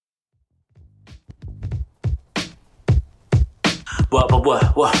It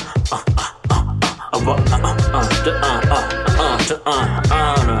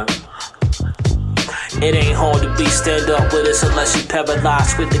ain't hard to be stand up with us unless you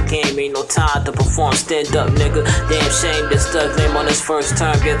paralyzed with the game. Ain't no time to perform stand up, nigga. Damn shame that Stuck name on his first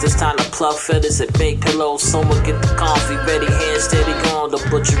term. Guess it's time to pluck feathers and make pillows. Someone get the coffee ready, hand steady on. The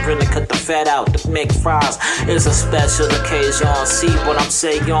butcher really cut the fat out to make fries. It's a special occasion. See what I'm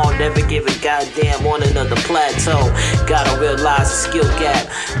saying? Never give a goddamn on another plateau. Gotta realize the skill gap.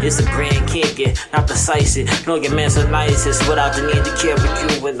 It's a grand kicking, not decisive. No your man's so nicest without the need to carry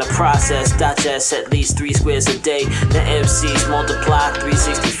you in the process. Digest at least 3 squares a day. The MCs multiply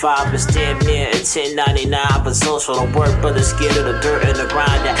 365. It's damn near at 1099. But social don't work, but it's scared of the dirt and the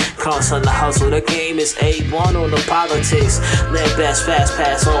grind that comes on the hustle. The game is A1 on the politics. Let best fast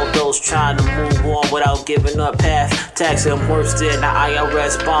pass all those trying to move on without giving up path. Tax them worse than the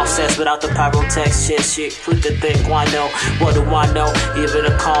IRS bomb sets without the pyrotex shit. Quick to think, I know. What do I know? Even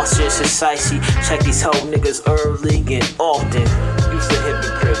the conscience is icy. Check these hoe niggas early and often. Use the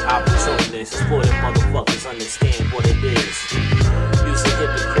hypocrite opportunists. Supporting motherfuckers understand what it is. Use the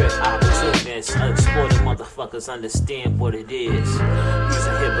hypocrite opportunists. Supporting motherfuckers understand what it is. Use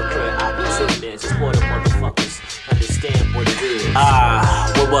the hypocrite opportunists. Supporting motherfuckers understand what it is.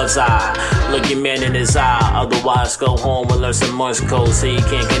 Where was I? Look your man in his eye. Otherwise go home and learn some Morse code so you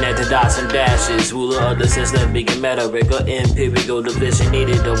can't connect the dots and dashes. Ruler of the system, big and metaphorical empirical division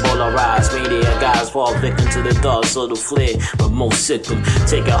needed to polarize. Media guys fall victim to the dark, so to flare. But most sick them.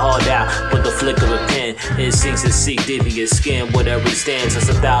 Take it hard out with the flick of a pen. It sinks to seek devious skin. Whatever he stands, it's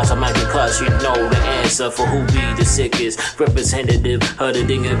 1,000 Michael cuts. You know the answer for who be the sickest. Representative of the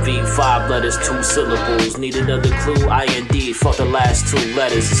DMV. 5 letters, 2 syllables. Need another clue. IND. Fuck the last 2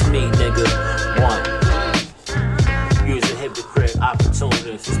 letters. It's me, nigga. 1. Use a hypocrite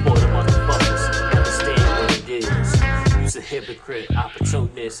opportunist. Exploit the motherfuckers. Understand what it is. Use a hypocrite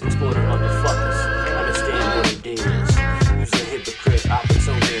opportunist. Exploit the motherfuckers.